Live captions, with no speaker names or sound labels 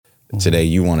Today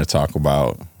you want to talk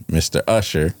about Mr.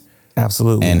 Usher.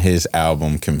 Absolutely. And his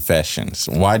album Confessions.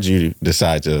 Why'd you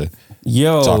decide to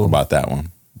talk about that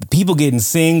one? People getting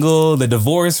single, the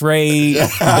divorce rate,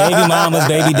 baby mamas,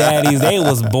 baby daddies, they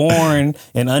was born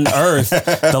and unearthed.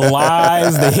 The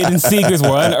lies, the hidden secrets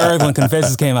were unearthed when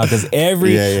Confessions came out. Because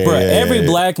every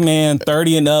black man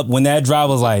 30 and up, when that drop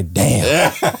was like,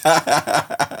 damn.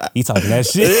 He talking that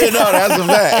shit. No, that's a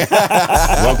fact.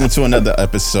 Welcome to another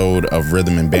episode of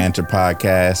Rhythm and Banter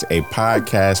Podcast, a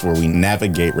podcast where we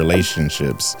navigate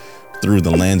relationships through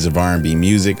the lens of R&B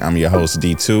music. I'm your host,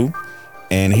 D2.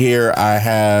 And here I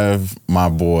have my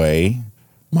boy,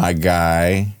 my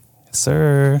guy.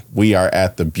 Sir. We are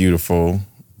at the beautiful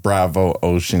Bravo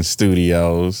Ocean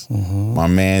Studios. Mm-hmm. My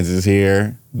man's is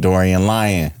here, Dorian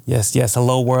Lyon. Yes.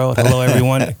 Hello, world. Hello,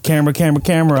 everyone. Camera.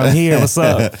 I'm here. What's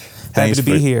up? Happy to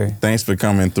be here. Thanks for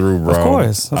coming through, bro. Of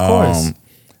course.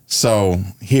 So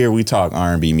here we talk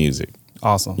R&B music.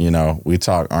 Awesome. You know, we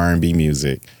talk R&B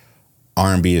music.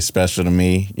 R&B is special to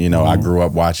me. You know, I grew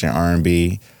up watching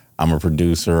R&B. I'm a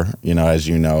producer, you know, as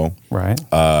you know. Right.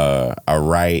 I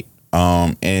write.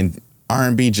 And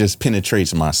R&B just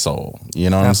penetrates my soul.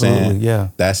 You know what I'm saying? Yeah.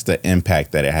 That's the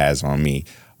impact that it has on me.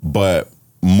 But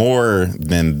more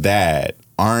than that,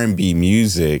 R&B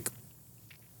music,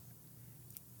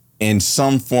 in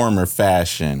some form or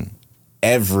fashion,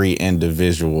 every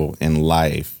individual in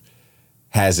life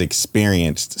has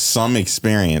experienced some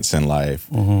experience in life,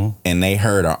 and they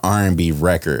heard an R&B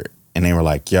record, and they were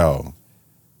like, yo,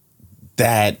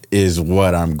 that is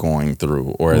what I'm going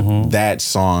through, or that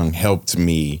song helped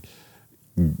me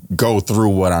go through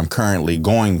what I'm currently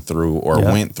going through or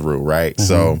went through, right?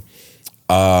 So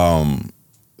we're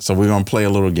going to play a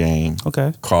little game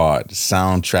called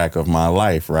Soundtrack of My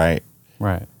Life, right?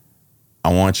 Right.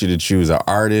 I want you to choose an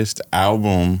artist,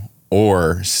 album,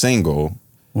 or single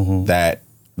that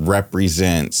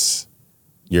represents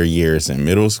your years in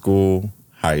middle school,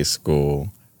 high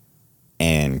school,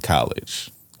 and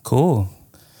college. Cool.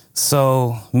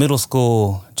 So middle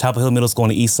school, Chapel Hill Middle School on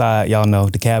the east side, y'all know,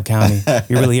 DeKalb County.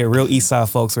 You really hear real east side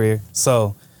folks right here.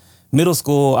 So middle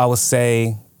school, I would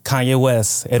say Kanye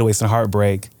West, 808s and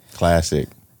Heartbreak. Classic.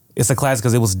 It's a classic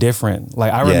because it was different.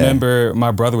 Like I remember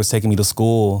my brother was taking me to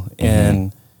school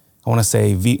and I want to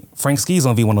say Frank Ski's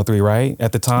on V103, right?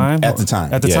 At the time? At the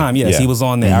time, yes. He was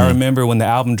on there. I remember when the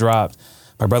album dropped,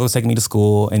 my brother was taking me to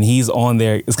school and he's on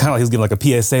there. It's kind of like he was giving like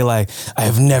a PSA like, I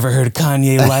have never heard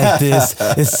Kanye like this.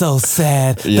 It's so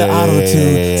sad. The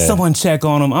auto-tune. Someone check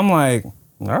on him. I'm like,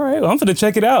 all right, well, I'm finna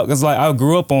check it out. Because like I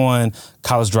grew up on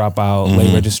College Dropout,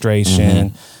 Late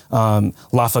Registration,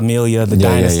 La Familia, The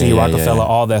Dynasty, Rockefeller,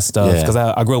 all that stuff. Because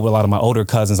I grew up with a lot of my older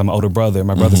cousins. I'm an older brother.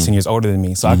 My brother's 10 years older than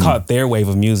me. So I caught their wave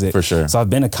of music. For sure. So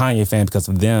I've been a Kanye fan because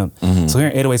of them. So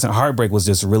hearing 808s and Heartbreak was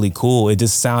just really cool. It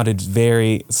just sounded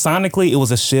very, sonically it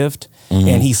was a shift.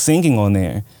 And he's singing on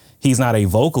there. He's not a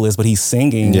vocalist, but he's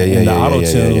singing in the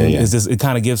auto-tune. It's just, it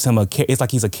kind of gives him it's like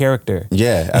he's a character.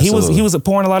 Yeah, absolutely. He was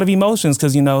pouring a lot of emotions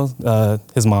because, you know,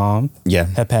 his mom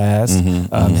had passed.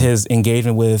 His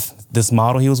engagement with this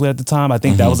model he was with at the time, I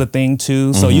think that was a thing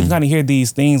too. So you can kind of hear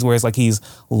these things where it's like he's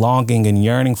longing and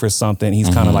yearning for something. He's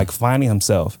kind of like finding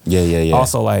himself.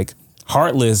 Also like,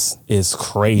 Heartless is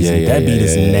crazy. That beat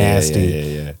is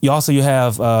nasty. You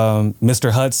have Mr.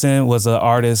 Hudson was an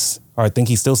artist, or I think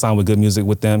he still signed with Good Music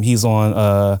with them. He's on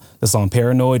the song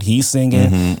Paranoid. He's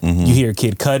singing. You hear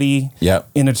Kid Cudi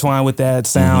intertwined with that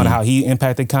sound, how he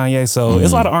impacted Kanye. So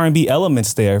there's a lot of R&B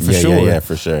elements there for sure. Yeah,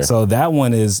 for sure. So that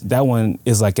one is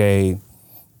like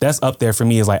that's up there for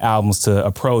me as like albums to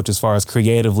approach as far as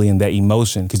creatively and that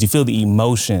emotion, because you feel the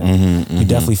emotion. You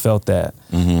definitely felt that.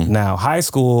 Now, high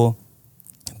school,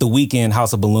 The Weeknd,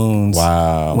 House of Balloons.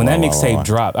 When that mixtape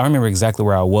dropped, I remember exactly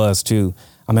where I was too.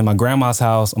 I'm in my grandma's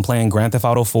house. I'm playing Grand Theft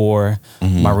Auto 4.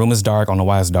 My room is dark. I don't know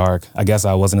why it's dark. I guess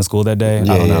I wasn't in school that day. I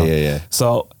don't know.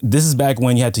 So this is back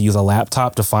when you had to use a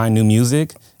laptop to find new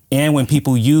music, and when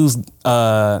people used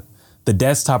the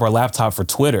desktop or laptop for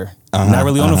Twitter. Not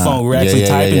really on the phone. We were actually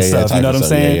typing stuff. You know what I'm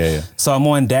saying? So I'm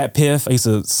on Dat Piff. I used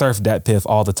to surf Dat Piff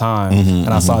all the time. And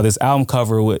I saw this album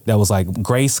cover that was like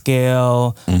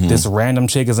grayscale. This random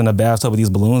chick is in a bathtub with these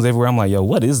balloons everywhere. I'm like, yo,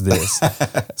 what is this?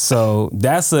 So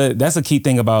that's a key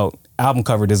thing about album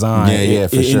cover design.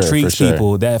 It intrigues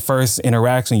people. That first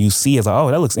interaction you see is like,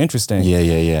 oh, that looks interesting.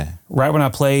 Right when I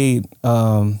played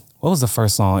what was the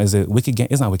first song? Is it Wicked Games?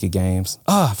 It's not Wicked Games.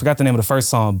 I forgot the name of the first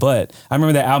song, but I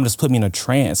remember that album just put me in a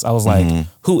trance. I was like,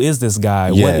 who is this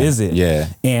guy? What is it?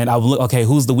 And I would look, okay,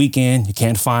 who's The Weeknd? You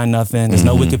can't find nothing. There's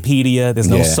no Wikipedia. There's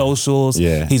no socials.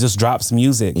 He just drops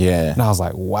music. And I was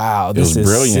like, wow, this is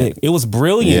brilliant. Sick. It was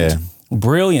brilliant.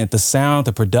 Brilliant. The sound,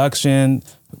 the production,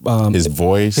 His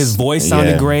voice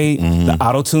sounded great. The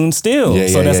auto-tune still.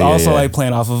 So that's also like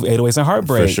playing off of 808s and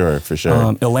Heartbreak. For sure.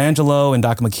 Elangelo and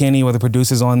Doc McKinney were the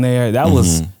producers on there. That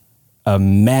was a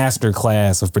master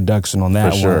class of production on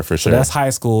that one. For sure. So that's high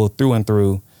school through and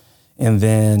through. And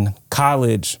then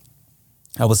college,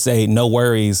 I would say No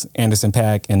Worries, Anderson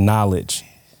 .Paak, and Knowledge.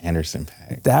 Anderson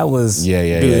 .Paak. That was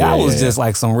that was just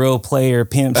like some real player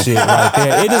pimp shit right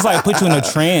there. It just like put you in a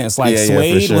trance. Like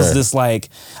Suede was just like,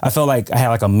 I felt like I had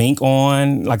like a mink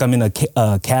on, like I'm in a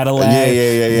Cadillac,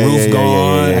 roof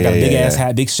gone. I got a big ass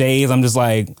hat, big shades. I'm just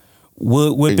like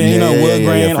wood whipping, wood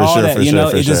grain, all that.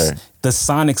 The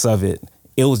sonics of it.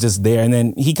 It was just there. And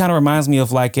then he kind of reminds me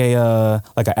of like an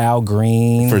Al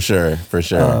Green. For sure.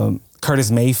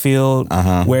 Curtis Mayfield,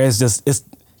 where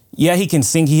he can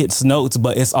sing, he hits notes,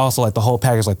 but it's also like the whole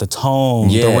package, like the tone,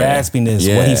 the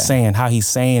raspiness, what he's saying, how he's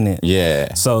saying it.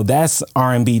 Yeah. So that's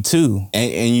R&B too.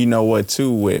 And you know what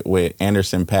too, with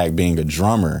Anderson .Paak being a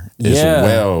drummer as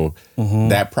well,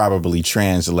 that probably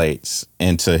translates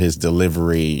into his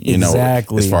delivery, you know,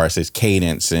 as far as his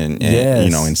cadence and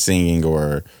you know, in singing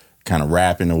or kind of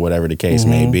rapping or whatever the case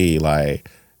may be. Like,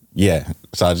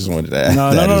 so I just wanted to add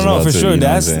No, for sure. You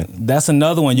know that's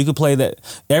another one. You could play that.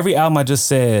 Every album I just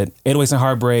said, 808s and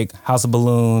Heartbreak, House of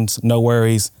Balloons, No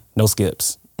Worries, no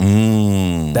skips.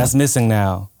 That's missing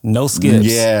now. No skips.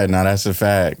 Yeah, no, that's a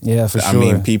fact. Yeah, for sure. I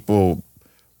mean, people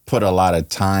put a lot of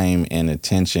time and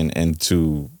attention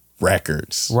into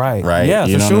records. Right. Yeah,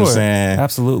 you for know sure. what I'm saying?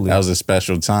 Absolutely. That was a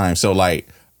special time. So like,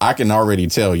 I can already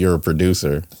tell you're a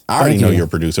producer. I already know you're a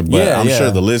producer, but I'm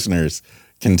sure the listeners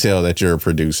can tell that you're a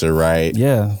producer, right?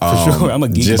 Yeah, for sure. I'm a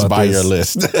geek just about by this. your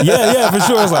list. Yeah, for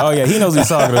sure. It's like, oh yeah, he knows what he's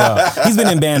talking about. He's been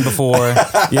in band before.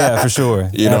 Yeah, for sure.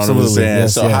 You know Absolutely. what I'm saying?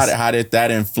 Yes, so how did that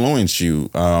influence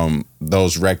you?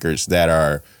 Those records that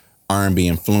are R&B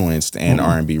influenced and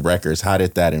R&B records, how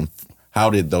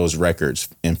did those records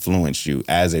influence you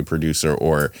as a producer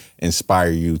or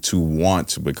inspire you to want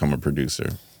to become a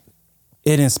producer?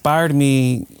 It inspired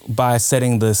me by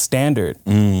setting the standard,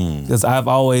 because I've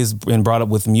always been brought up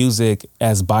with music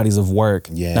as bodies of work,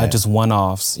 not just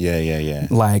one-offs. Yeah.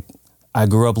 Like, I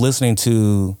grew up listening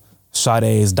to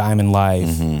Sade's Diamond Life,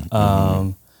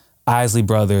 Isley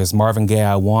Brothers, Marvin Gaye,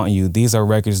 I Want You. These are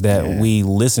records that we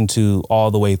listened to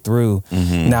all the way through.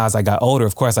 Now, as I got older,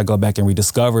 of course, I go back and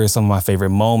rediscover some of my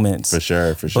favorite moments. For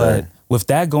sure. But with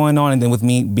that going on, and then with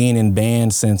me being in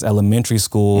band since elementary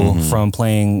school, from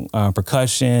playing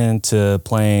percussion to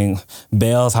playing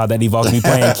bells, how that evolved me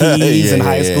playing keys in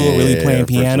high school, really playing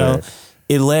piano,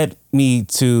 it led me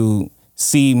to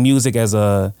see music as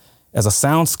a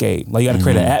soundscape. Like, you got to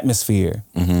create an atmosphere.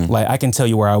 Like, I can tell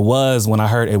you where I was when I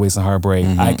heard 808s and Heartbreak.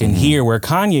 I can hear where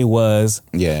Kanye was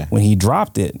when he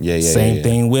dropped it. Same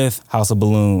thing with House of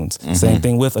Balloons. Same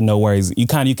thing with No Worries. You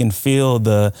can feel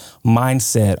the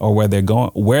mindset or where they're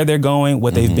going,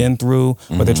 what they've been through,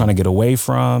 what they're trying to get away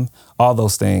from, all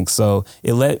those things. So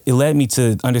it led me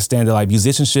to understand that like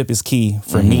musicianship is key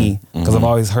for me, because I've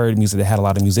always heard music that had a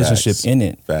lot of musicianship in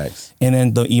it. And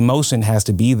then the emotion has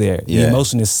to be there. The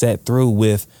emotion is set through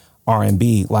with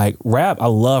R&B. Like rap, I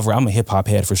love rap. I'm a hip hop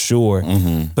head for sure.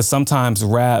 But sometimes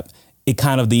rap,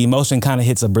 the emotion kind of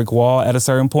hits a brick wall at a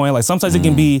certain point. Like sometimes it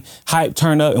can be hype,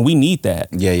 turn up, and we need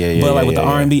that. But like with the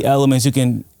R&B elements, you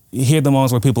can hear the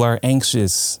moments where people are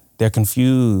anxious, they're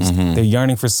confused, they're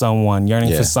yearning for someone,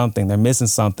 yearning for something, they're missing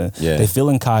something, they're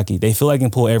feeling cocky, they feel like they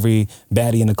can pull every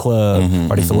baddie in the club,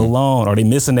 or they feel alone, or they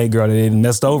missing their girl that they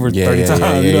messed over 30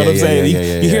 times, you know what I'm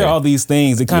saying? You hear all these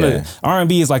things. It kind of,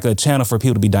 R&B is like a channel for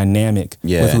people to be dynamic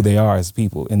with who they are as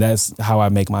people, and that's how I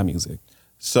make my music.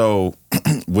 So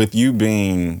with you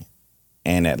being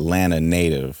an Atlanta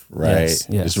native, right?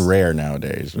 Yes. It's rare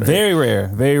nowadays, right? Very rare,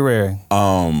 very rare.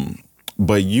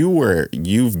 But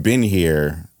you've been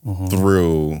here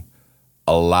through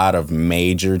a lot of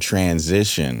major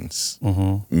transitions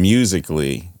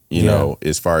musically, you know,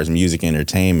 as far as music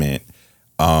entertainment.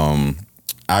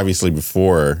 Obviously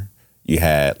before you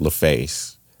had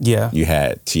LaFace. You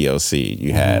had TLC.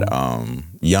 You had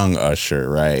young Usher,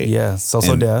 right? Yeah,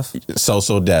 So Def.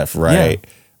 So Def, right?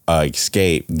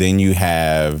 Escape. Then you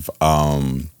have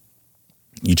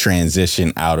you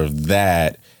transition out of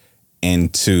that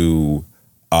into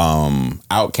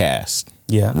Outkast.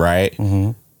 Right?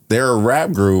 They're a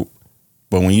rap group,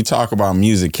 but when you talk about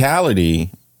musicality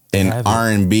and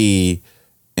R&B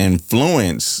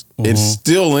influence, it's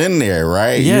still in there,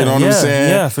 right? You know what I'm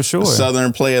saying? Yeah, for sure.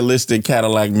 Southern playalistic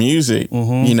Cadillac music.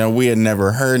 You know, we had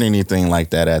never heard anything like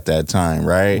that at that time,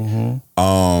 right?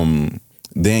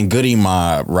 Then Goody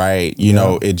Mob, right? You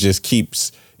know, it just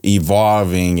keeps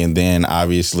evolving, and then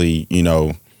obviously, you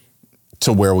know,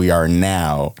 to where we are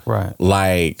now. Right.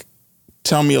 Like,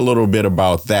 tell me a little bit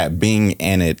about that, being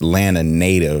an Atlanta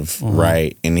native,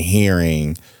 right? And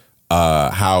hearing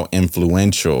how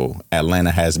influential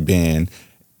Atlanta has been.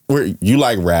 You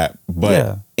like rap,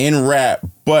 but in rap,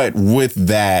 but with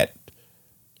that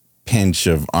pinch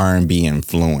of R&B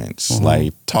influence.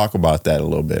 Like, talk about that a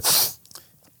little bit.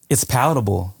 It's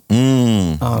palatable.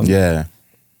 Yeah.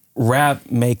 Rap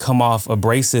may come off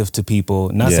abrasive to people.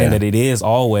 Not saying that it is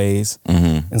always,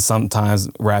 and sometimes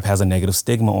rap has a negative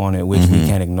stigma on it, which we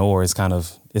can't ignore. It's kind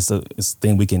of it's a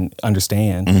thing we can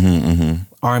understand.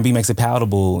 R&B makes it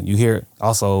palatable. You hear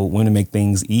also women make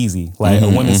things easy. Like a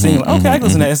woman sing, okay, I can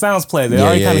listen to that. It sounds pleasant. It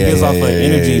already kind of gives off an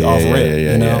energy off rip,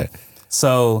 you know.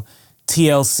 So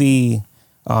TLC.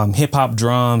 Hip hop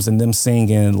drums and them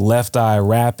singing, Left Eye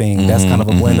rapping. That's kind of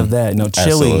a blend of that. You know,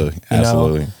 Chili.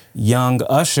 Absolutely. You know, young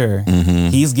Usher.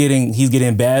 He's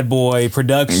getting bad boy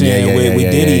production with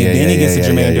Diddy. Then he gets to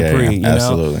Jermaine Dupri. You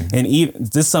know, and even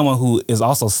this is someone who is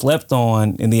also slept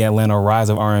on in the Atlanta rise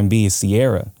of R&B is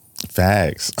Sierra.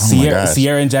 Facts. Oh my gosh.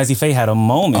 Sierra and Jazzy Faye had a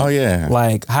moment. Oh yeah.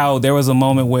 Like how there was a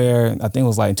moment where I think it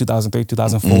was like in 2003,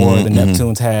 2004. The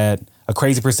Neptunes had a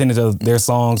crazy percentage of their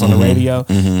songs on the radio.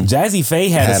 Jazzy Faye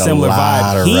had a similar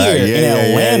vibe here in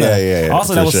Atlanta.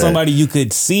 Also, that was somebody you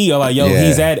could see, or like, yo,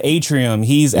 he's at Atrium,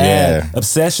 he's at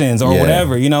Obsessions, or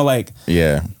whatever. You know, like,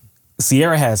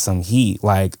 Sierra had some heat,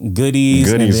 like Goodies.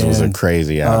 Goodies was a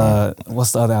crazy album.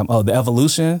 What's the other album? Oh, The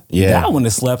Evolution. Yeah, that one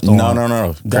is slept on.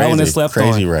 No. That one is slept on.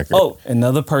 Crazy record. Oh,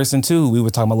 another person too. We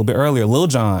were talking about a little bit earlier. Lil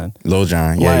Jon.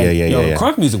 Yeah.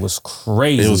 Crunk music was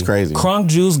crazy. It was crazy. Crunk,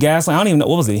 Juice, Gaslight. I don't even know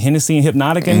what was it. Hennessy and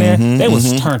Hypnotic in there. They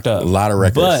was turned up. A lot of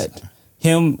records. But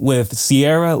him with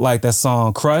Sierra, like that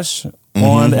song Crush.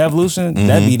 On The Evolution,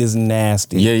 that beat is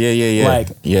nasty. Yeah. Like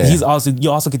he's also, you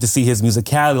also get to see his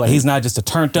musicality. Like he's not just a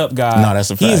turned up guy. No,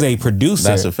 that's a fact. He's a producer.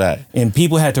 That's a fact. And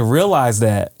people had to realize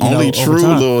that. Only true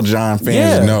Lil Jon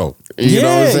fans know. You know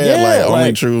what I'm saying? Like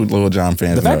only true Lil Jon fans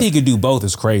know. The fact that he could do both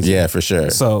is crazy. Yeah, for sure.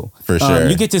 So for sure,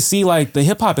 you get to see like the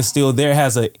hip hop is still there.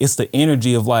 It's the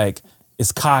energy of like.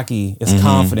 It's cocky, it's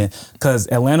confident, because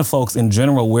Atlanta folks in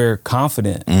general, we're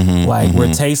confident. Like we're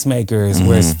tastemakers,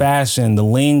 we're fashion, the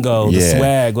lingo, the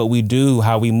swag, what we do,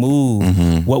 how we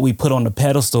move, what we put on the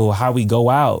pedestal, how we go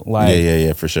out.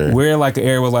 Like for sure. We're like an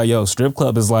area where like, yo, strip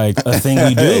club is like a thing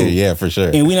we do. Yeah, for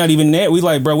sure. And we're not even there. We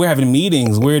like, bro, we're having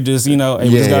meetings. We're just, you know, hey,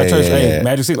 we just got a church. Hey,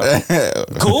 Magic City, like,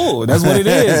 cool. That's what it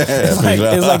is. It's like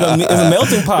it's a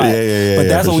melting pot. But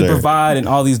that's what we provide in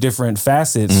all these different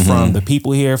facets from the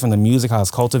people here, from the music, how it's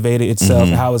cultivated itself,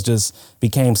 how it's just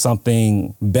became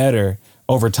something better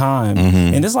over time.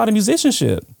 And there's a lot of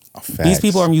musicianship. Facts. These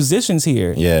people are musicians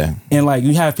here. Yeah. And like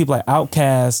you have people like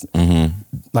Outkast,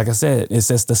 like I said, it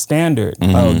says the standard.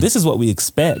 Oh, this is what we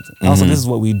expect. Also, this is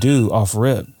what we do off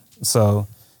rip. So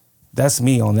that's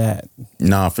me on that.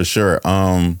 Nah, for sure.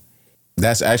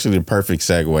 That's actually the perfect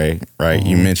segue, right?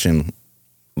 You mentioned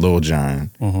Lil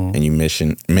Jon and you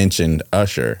mentioned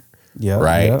Usher.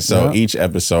 Right? So each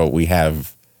episode we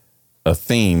have a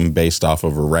theme based off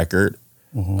of a record,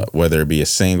 whether it be a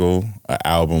single, an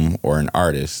album, or an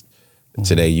artist.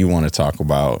 Today you want to talk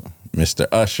about Mr.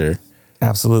 Usher.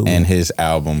 Absolutely. And his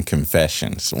album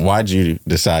Confessions. Why'd you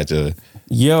decide to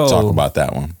talk about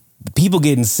that one? People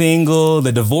getting single,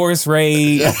 the divorce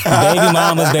rate, baby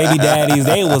mamas, baby daddies,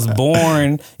 they was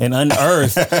born and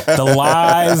unearthed. The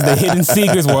lies, the hidden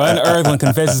secrets were unearthed when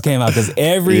Confessions came out. Because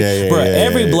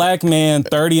every black man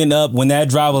 30 and up, when that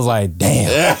drop was like,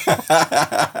 damn.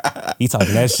 He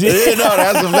talking that shit. No,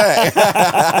 that's a fact.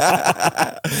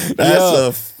 That's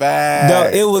a fact. No,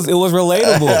 it was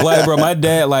relatable. Like, bro, my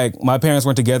dad, like, my parents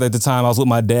weren't together at the time. I was with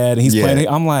my dad, and he's playing.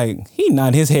 I'm like, he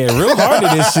nodding his head real hard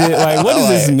at this shit. Like, what does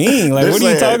this mean? Like, what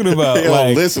are you talking about?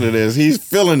 Like, listen to this. He's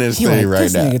feeling this thing right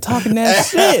this now. Nigga talking that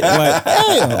shit. Like,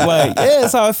 damn. Like,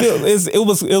 that's how I feel.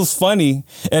 It was funny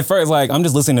at first. Like, I'm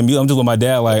just listening to music. I'm just with my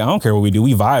dad. Like, I don't care what we do.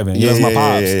 We vibing. That's my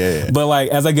pops. But like,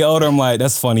 as I get older, I'm like,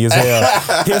 that's funny as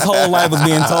hell. His whole life was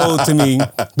being told to me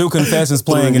through Confessions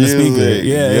playing in the speaker.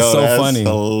 Yeah, it's so funny.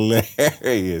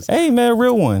 Hilarious. Hey man,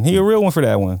 real one. He a real one for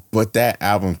that one. But that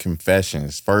album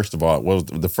Confessions, first of all, was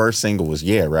the first single was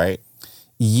right?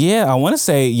 Yeah, I want to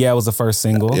say it was the first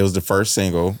single. It was the first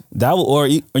single. Or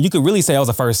you could really say it was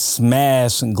the first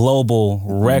smash global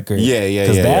record.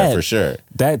 Yeah, for sure.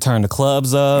 That turned the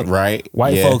clubs up. Right.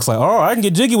 White folks like, oh, I can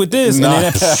get jiggy with this. And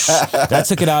then that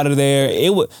took it out of there.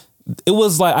 It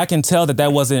was like, I can tell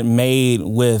that wasn't made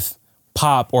with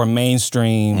pop or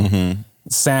mainstream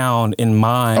sound in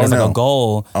mind as like a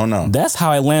goal. Oh no. That's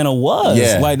how Atlanta was.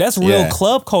 Yeah. Like that's real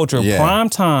club culture. Prime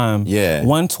time.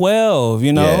 112,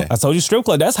 you know. I told you strip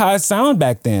club. That's how it sounded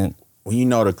back then. Well, you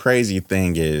know, the crazy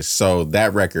thing is, so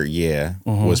that record,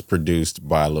 was produced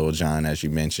by Lil Jon, as you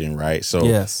mentioned, right? So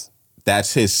Yes.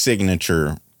 that's his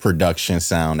signature production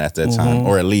sound at that time,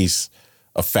 or at least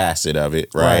a facet of it,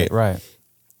 right? Right.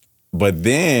 But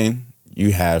then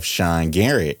you have Sean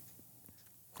Garrett,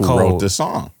 who Cold. wrote the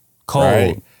song. Cold.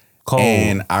 Right? Cold.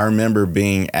 And I remember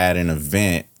being at an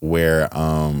event where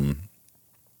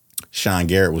Sean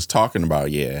Garrett was talking about,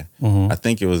 I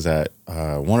think it was at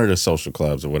one of the social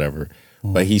clubs or whatever.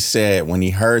 But he said when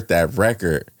he heard that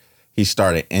record, he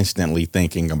started instantly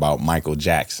thinking about Michael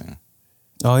Jackson.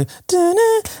 Oh, it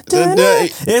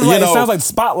sounds like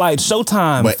Spotlight,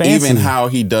 Showtime, but fancy. even how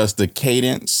he does the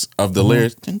cadence of the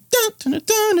lyrics,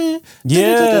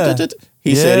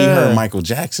 he said he heard Michael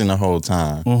Jackson the whole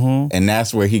time, and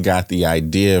that's where he got the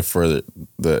idea for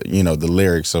the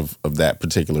lyrics of that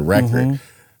particular record.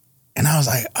 And I was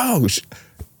like, oh,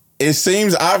 it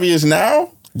seems obvious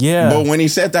now, but when he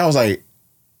said that, I was like,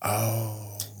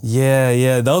 oh,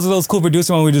 yeah. Those are those cool producers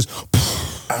when we just.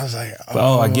 I was like,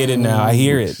 oh, I get it now. I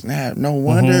hear it. Snap. No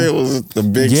wonder it was the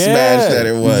big smash that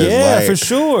it was. Yeah, like, for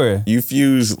sure. You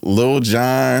fuse Lil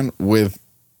Jon with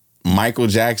Michael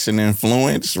Jackson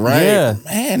influence, right? Yeah.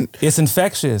 Man. It's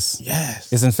infectious.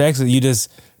 Yes. It's infectious.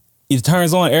 It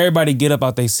turns on, everybody get up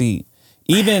out their seat.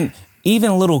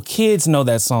 Even little kids know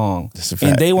that song. That's a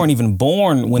fact. And they weren't even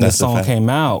born when the song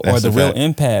came out or the real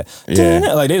impact.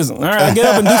 Yeah. Like they just, all right, I get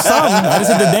up and do something. I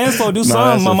just hit the dance floor, do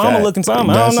something. My mama looking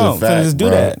something. I don't know. Finna just do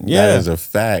that. Yeah. That is a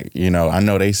fact. You know, I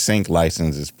know they sync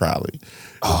licenses probably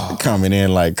coming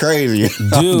in like crazy.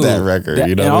 Dude, that record.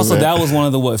 You know, and also that was one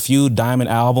of the few Diamond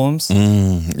albums.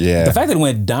 Yeah. The fact that it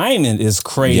went Diamond is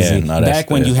crazy. Yeah, no,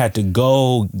 back when you had to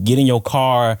go get in your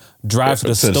car, drive to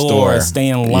the store, stay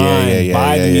in line,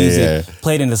 buy the music,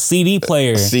 play it in the CD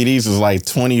player. CDs was like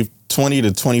 $20 to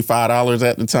 $25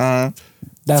 at the time.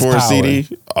 That's for power. A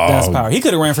CD. That's power. He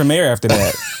could have ran for mayor after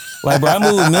that. Like, bro, I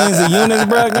moved millions of units,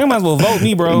 bro. You might as well vote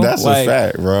me, bro. That's like, a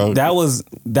fact, bro. That was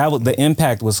the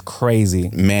impact was crazy,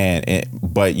 man.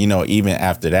 But you know, even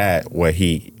after that,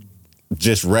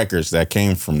 just records that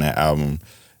came from that album,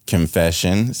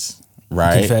 Confessions,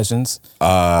 right? Confessions.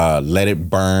 Let It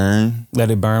Burn.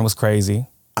 Let It Burn was crazy.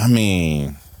 I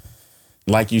mean,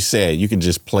 like you said, you could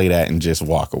just play that and just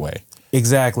walk away.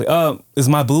 Exactly. Is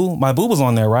My Boo was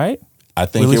on there, right? I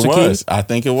think it was. I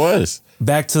think it was.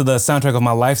 Back to the soundtrack of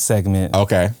my life segment.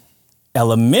 Okay.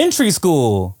 Elementary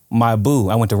school, My Boo.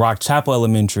 I went to Rock Chapel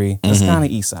Elementary. That's kind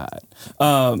of east side.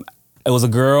 It was a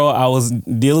girl I was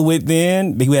dealing with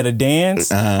then. We had a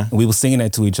dance. And we were singing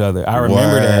that to each other. I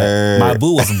remember that. My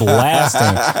boo was blasting.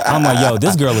 I'm like, yo,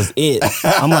 this girl is it.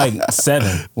 I'm like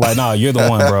 7. Like, no, you're the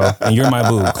one, bro. And you're my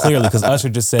boo. Clearly, because Usher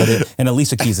just said it. And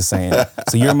Alicia Keys is saying it.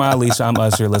 So you're my Alicia, I'm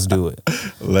Usher. Let's do it.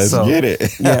 Let's get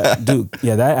it. Yeah, dude.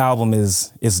 Yeah, that album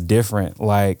is different.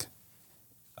 Like,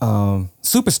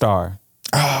 Superstar.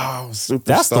 Oh, Superstar.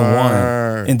 That's the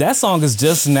one. And that song is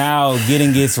just now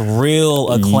getting its real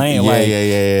acclaim.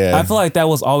 Yeah. I feel like that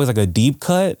was always like a deep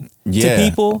cut to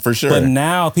people. For sure. But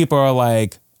now people are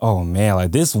like, oh man,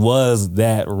 like this was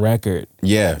that record.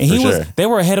 Yeah, and they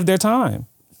were ahead of their time.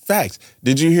 Facts.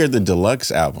 Did you hear the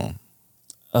deluxe album?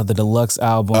 The deluxe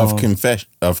album. Of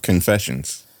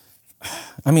Confessions.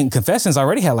 I mean, Confessions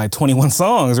already had like 21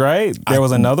 songs, right? There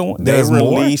was another one. They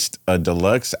released a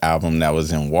deluxe album that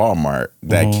was in Walmart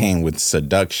that came with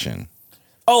Seduction.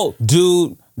 Oh,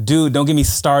 dude, don't get me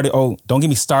started. Oh, don't get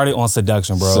me started on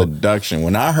Seduction, bro. Seduction.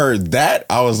 When I heard that,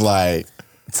 I was like,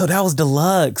 so that was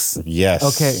deluxe. Yes.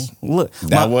 Okay, look.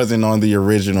 That wasn't on the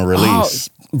original release.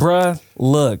 Bruh,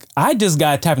 look, I just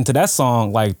got tapped into that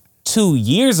song like 2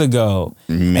 years ago.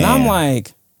 Man. And I'm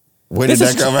like, where did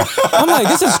that come out? I'm like,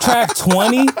 this is track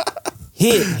 20.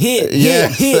 Hit.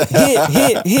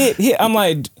 I'm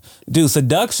like, dude,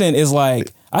 Seduction is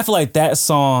like, I feel like that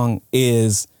song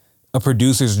is a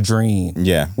producer's dream.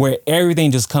 Yeah. Where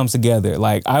everything just comes together.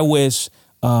 Like, I wish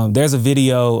there's a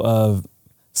video of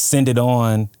Send It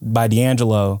On by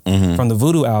D'Angelo from the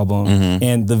Voodoo album.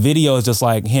 And the video is just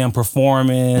like him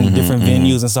performing different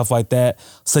venues and stuff like that.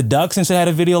 Seduction should have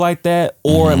had a video like that.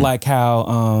 Or like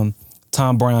how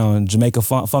Tom Brown, Jamaica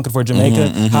Funkin' for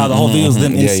Jamaica, how the whole video is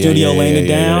them in studio laying it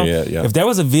down. If there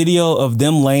was a video of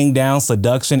them laying down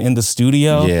Seduction in the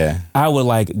studio, I would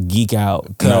like geek out.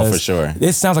 No, for sure.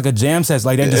 It sounds like a jam session.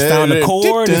 Like they just found the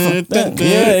chord.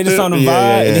 They just found the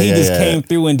vibe. And he just came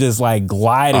through and just like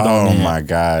glided on it. Oh my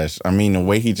gosh. I mean, the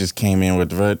way he just came in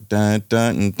with the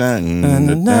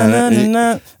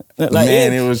like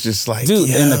it was just like, dude,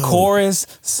 in the chorus,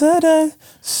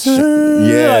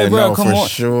 yeah, like, bro, no, come for on.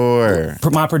 sure.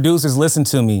 My producers, listen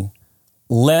to me.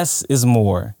 Less is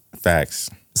more. Facts.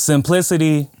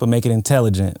 simplicity, but make it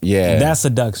intelligent. Yeah. That's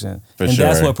seduction. And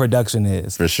that's what production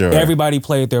is. For sure. Everybody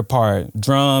played their part.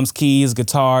 Drums, keys,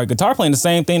 guitar playing the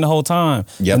same thing the whole time.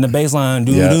 Yep. And the bass line,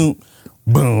 boom.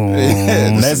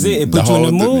 That's it. It put you in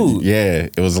the mood. Yeah,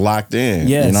 it was locked in.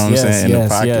 Yes, you know what I'm saying? In the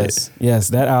pocket. Yes.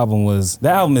 That album is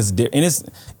and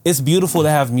it's beautiful to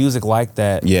have music like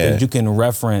that. Yeah. That you can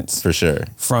reference For sure.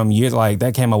 from years like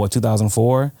that came out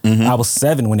 2004. I was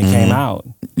 7 when it came out.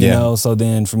 You know, so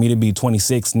then for me to be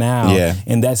 26 now,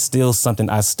 and that's still something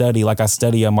I study. Like I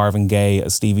study a Marvin Gaye, a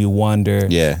Stevie Wonder,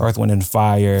 Earth, Wind and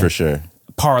Fire, For sure.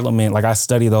 Parliament. Like I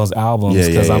study those albums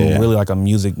because I'm really like a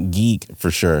music geek.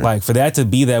 For sure. Like for that to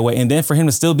be that way, and then for him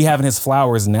to still be having his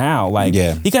flowers now, like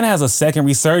he kind of has a second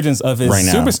resurgence of his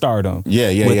superstardom.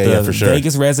 With for sure.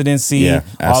 Vegas residency,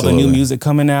 all the new music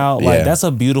coming out. Like that's a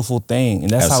beautiful thing,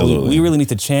 and that's how we really need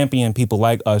to champion people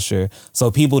like Usher, so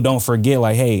people don't forget.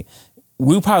 Like, hey,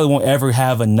 we probably won't ever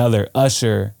have another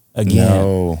Usher again.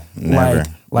 No, never.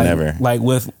 Never. Like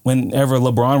whenever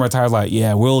LeBron retires, like,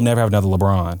 we'll never have another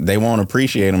LeBron. They won't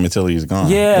appreciate him until he's gone.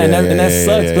 And that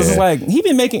sucks because it's like he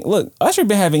been making Usher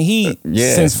been having heat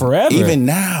since forever. Even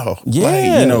now.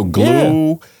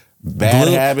 Glue, Bad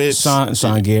Habits.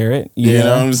 Sean Garrett. You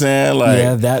know what I'm saying?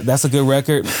 Like that's a good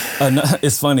record.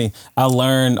 It's funny. I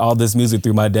learned all this music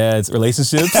through my dad's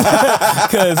relationships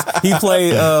because he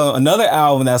played another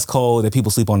album that's cold that people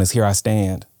sleep on is Here I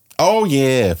Stand. Oh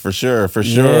yeah, for sure.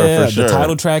 The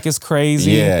title track is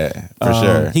crazy. Yeah, for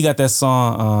sure. He got that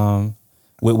song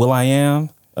with Will I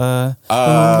Am.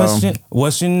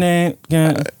 What's your name?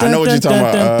 I know what you're talking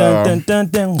about.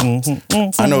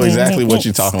 I know exactly what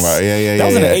you're talking about. Yeah. That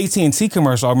was in an AT&T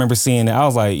commercial. I remember seeing it. I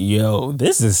was like, yo,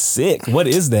 this is sick. What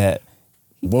is that?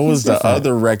 What was the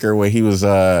other record where he was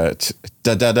boom?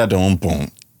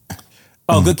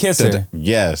 Oh, Good Kisser.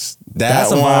 Yes.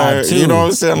 That's a one, vibe too. You know what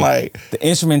I'm saying? Like the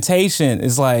instrumentation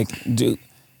is like, dude,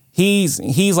 he's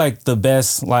like the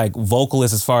best like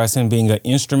vocalist as far as him being an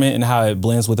instrument and how it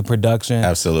blends with the production.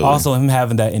 Absolutely. Also him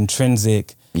having that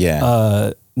intrinsic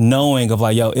knowing of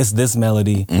like, yo, it's this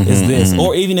melody, it's this.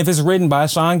 Or even if it's written by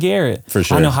Sean Garrett. For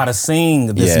sure. I know how to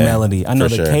sing this melody. I know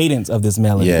the cadence of this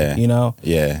melody. You know?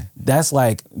 Yeah. That's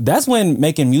when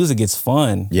making music gets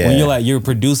fun. Yeah. When you're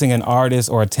producing an artist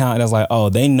or a talent that's like, oh,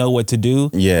 they know what to do.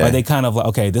 Yeah. Or they kind of like,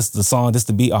 okay, this is the song, this is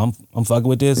the beat, I'm fucking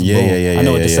with this. Yeah, Boom. I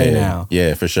know what to say yeah. now.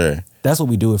 Yeah, for sure. That's what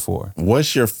we do it for.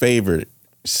 What's your favorite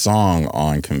song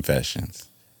on Confessions?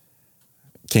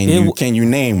 Can you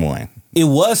name one? It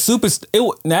was Superstar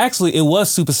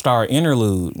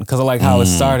Interlude because I like how it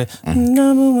started. Yeah,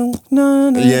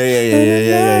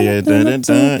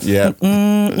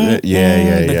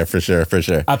 for sure.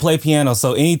 I play piano,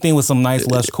 so anything with some nice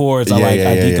lush chords, I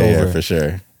geek over. Yeah, for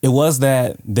sure. It was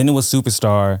that, then it was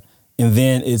Superstar, and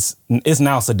then it's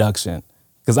now Seduction.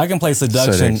 Because I can play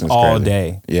Seduction all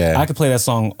day. Yeah. I can play that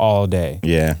song all day.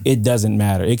 Yeah. It doesn't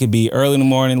matter. It could be early in the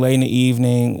morning, late in the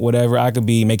evening, whatever. I could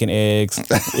be making eggs.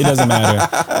 It doesn't matter.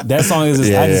 That song is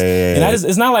just,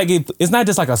 it's not like it's not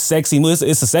just like a sexy move.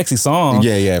 It's a sexy song.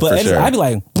 Yeah, but for sure. I'd be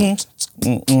like, I'd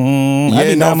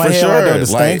be nodding my head right there with the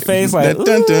stank face, like,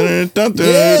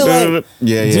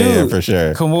 yeah, for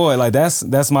sure. Come on, like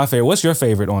that's my favorite. What's your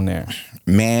favorite on there?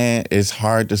 Man, it's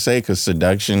hard to say because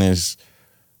Seduction is.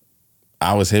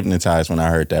 I was hypnotized when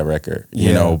I heard that record,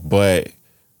 you know, but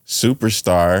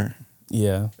Superstar,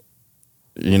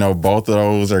 both of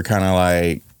those are kind of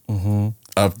like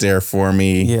up there for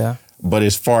me. Yeah. But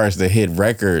as far as the hit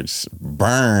records,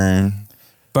 Burn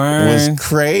was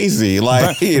crazy.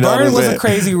 Like, Burn was a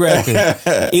crazy record.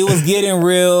 It was getting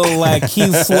real like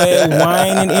Keith Sweat,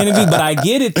 wine and energy, but I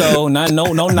get it though. No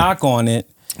knock on it.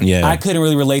 Yeah, I couldn't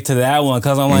really relate to that one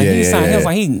because I'm like, he was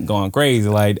like, he going crazy.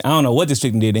 Like, I don't know what this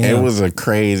chick did to him. It was a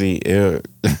crazy, it's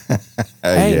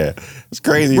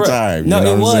crazy time. No,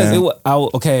 it was.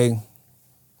 Okay.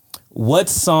 What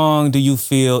song do you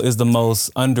feel is the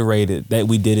most underrated that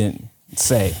we didn't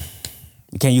say?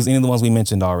 You can't use any of the ones we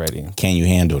mentioned already. Can you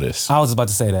handle this? I was just about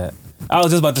to say that. Can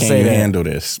you handle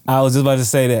this? I was just about to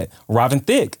say that. Robin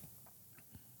Thicke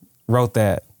wrote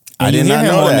that. I did not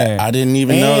know that. I didn't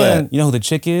even know that. You know who the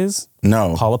chick is?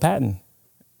 No. Paula Patton.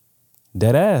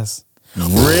 Dead ass.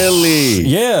 Really?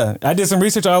 Yeah. I did some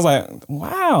research. I was like,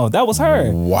 wow, that was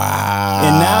her. Wow.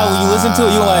 And now when you listen to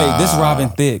it, you're like, this is Robin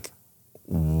Thicke.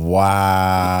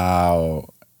 Wow.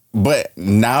 But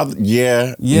now,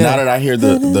 now that I hear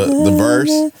the verse,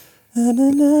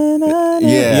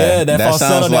 that falsetto,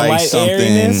 sounds like light something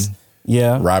airiness.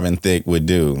 Robin Thicke would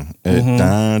do. Dun,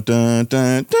 dun, dun,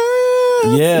 dun.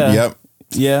 Yeah. Yep.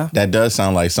 Yeah. That does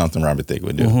sound like something Robin Thicke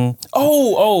would do.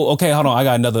 Oh, okay. Hold on. I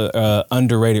got another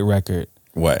underrated record.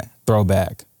 What?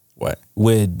 Throwback.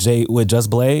 with Just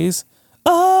Blaze.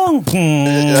 Oh,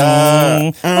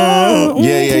 yeah.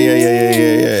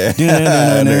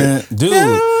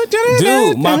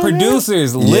 Dude, my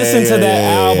producers listen to that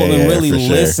album and really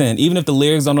listen. Even if the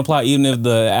lyrics don't apply, even if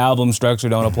the album structure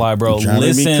don't apply, bro,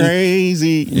 listen. Me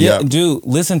crazy. Yeah, dude,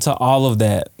 listen to all of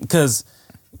that. Because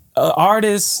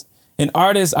artists,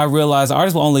 I realize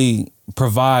artists will only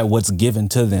provide what's given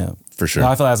to them. For sure. So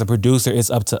I feel like as a producer,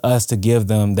 it's up to us to give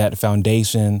them that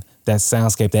foundation, that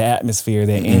soundscape, that atmosphere,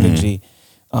 that energy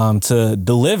to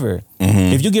deliver.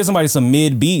 If you give somebody some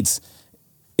mid beats,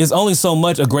 it's only so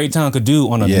much a great talent could do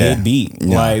on a mid beat.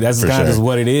 Like that's kind of just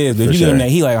what it is. But if you give them that,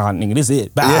 he like, oh nigga, this is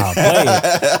it. Bow, play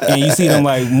it. And you see them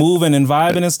like moving and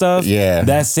vibing and stuff. Yeah,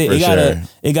 that's it.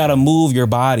 It gotta move your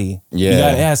body.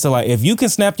 Yeah, it has to like if you can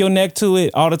snap your neck to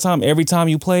it all the time, every time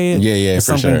you play it. It's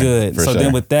something good. So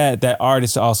then with that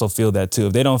artist should also feel that too.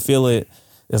 If they don't feel it,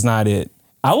 it's not it.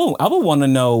 I would want to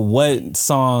know what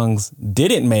songs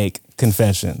didn't make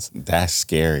confessions. That's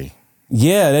scary.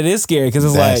 Yeah, that is scary because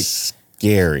it's That's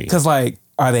scary. Because like,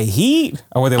 are they heat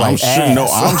or were they like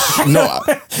ass? Anybody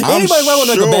might want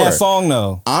to make a bad song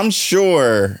though. I'm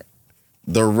sure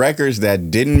the records that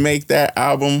didn't make that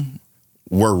album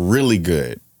were really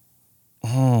good.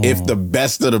 If the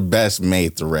best of the best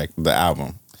made the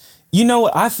album. You know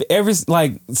what?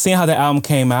 Seeing how the album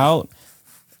came out,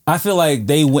 I feel like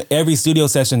every studio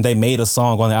session they made a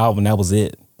song on the album. That was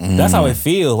it. That's how it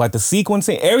feels. Like the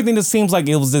sequencing, everything just seems like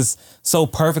it was just so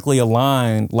perfectly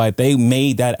aligned. Like they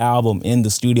made that album in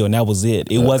the studio and that was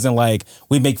it. It wasn't like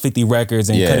we make 50 records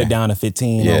and cut it down to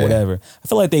 15 or whatever. I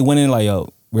feel like they went in like,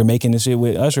 yo, we're making this shit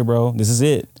with Usher, bro. This is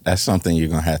it. That's something you're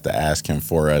going to have to ask him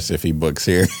for us if he books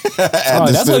here at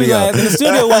the that's studio. What he's going to ask in the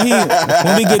studio when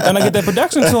I get that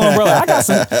production to him, bro. Like, I got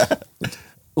some...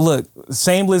 Look,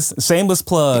 shameless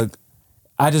plug.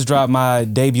 I just dropped my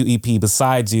debut EP,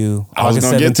 Besides You. I was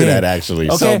going to get to that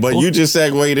actually. Okay. But you just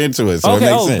segued into it, so it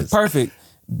makes sense. Perfect.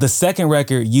 The second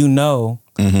record,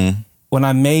 when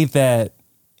I made that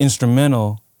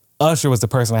instrumental, Usher was the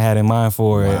person I had in mind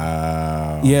for it.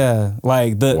 Wow. Yeah,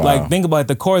 like think about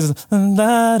the chorus,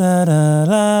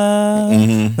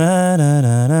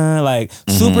 like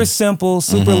super simple,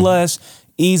 super lush.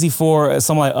 Easy for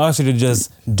someone like Usher to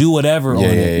just do whatever on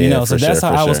it, you know. So that's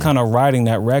how I was kind of writing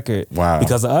that record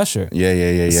because of Usher. So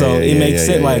it makes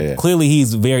sense. Like clearly,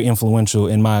 he's very influential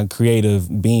in my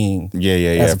creative being.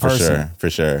 As a person. For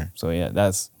sure. So yeah,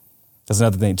 that's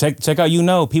another thing. Check out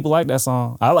people like that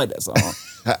song. I like that song.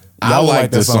 I like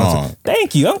the song.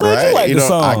 Thank you. I'm glad you like the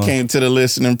song. I came to the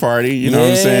listening party. You know what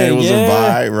I'm saying? It was a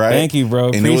vibe, right? Thank you, bro.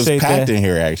 And it was packed in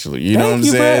here, actually. You know what I'm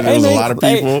saying? There was a lot of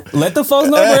people. Let the folks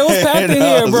know, bro. It was packed in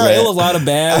here, bro. It was a lot of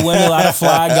bad women, a lot of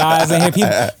fly guys in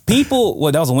here.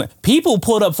 People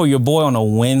pulled up for your boy on a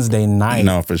Wednesday night.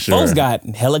 No, for sure. Folks got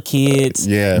hella kids,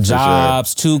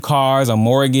 jobs, 2 cars, a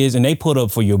mortgage, and they put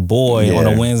up for your boy on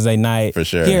a Wednesday night. For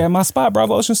sure. Here at my spot,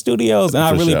 Bravo Ocean Studios, and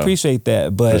I really appreciate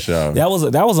that. But that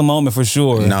was a moment for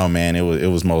sure. No, man, it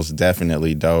was most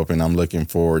definitely dope, and I'm looking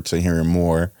forward to hearing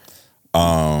more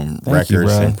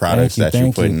records and products that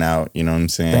you're putting out. You know what I'm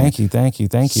saying? Thank you.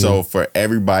 So for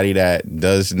everybody that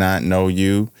does not know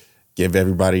you, give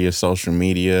everybody your social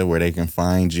media, where they can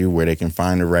find you, where they can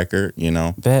find the record, you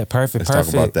know. Perfect. Let's talk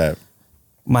about that.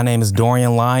 My name is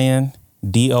Dorian Lyon,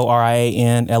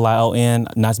 Dorian,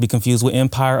 not to be confused with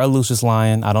Empire or Lucius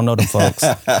Lyon. I don't know them folks.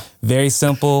 Very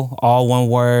simple, all one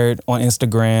word on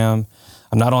Instagram.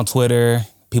 I'm not on Twitter.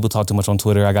 People talk too much on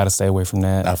Twitter. I got to stay away from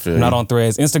that. I'm not on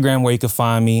Threads. Instagram, where you can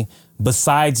find me.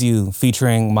 Besides You,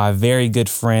 featuring my very good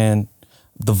friend,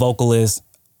 the vocalist,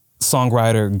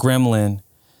 songwriter, Gremlin.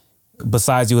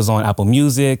 Besides You is on Apple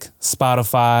Music,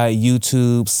 Spotify,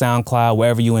 YouTube, SoundCloud,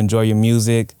 wherever you enjoy your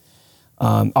music.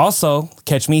 Also,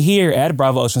 catch me here at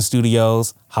Bravo Ocean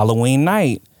Studios, Halloween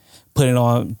night,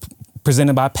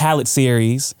 presented by Palette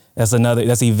Series. That's an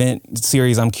event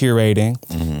series I'm curating.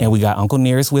 And we got Uncle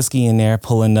Nearest Whiskey in there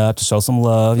pulling up to show some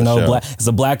love. You know, it's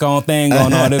a black-owned thing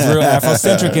going on. There's real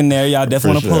Afrocentric in there. Y'all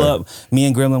definitely want to pull up. Me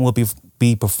and Gremlin will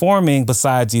be performing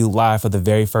Besides You live for the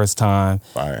very first time.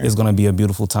 Fire. It's going to be a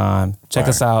beautiful time. Check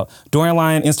us out. Dorian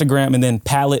Lyon, Instagram, and then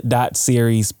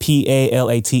palette.series,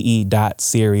 PALATE.series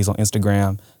on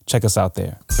Instagram. Check us out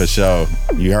there. For sure.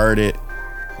 You heard it.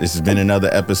 This has been another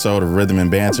episode of Rhythm and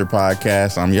Banter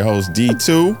Podcast. I'm your host,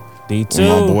 D2. With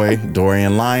my boy,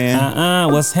 Dorian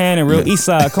Lyon. What's happening? Real East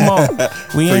Side. Come on.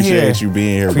 We in here. Appreciate you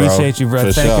being here, bro. Appreciate you,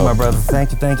 brother. Thank you, my brother.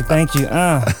 Thank you.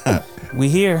 We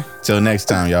here. Till next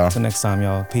time,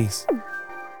 y'all. Peace.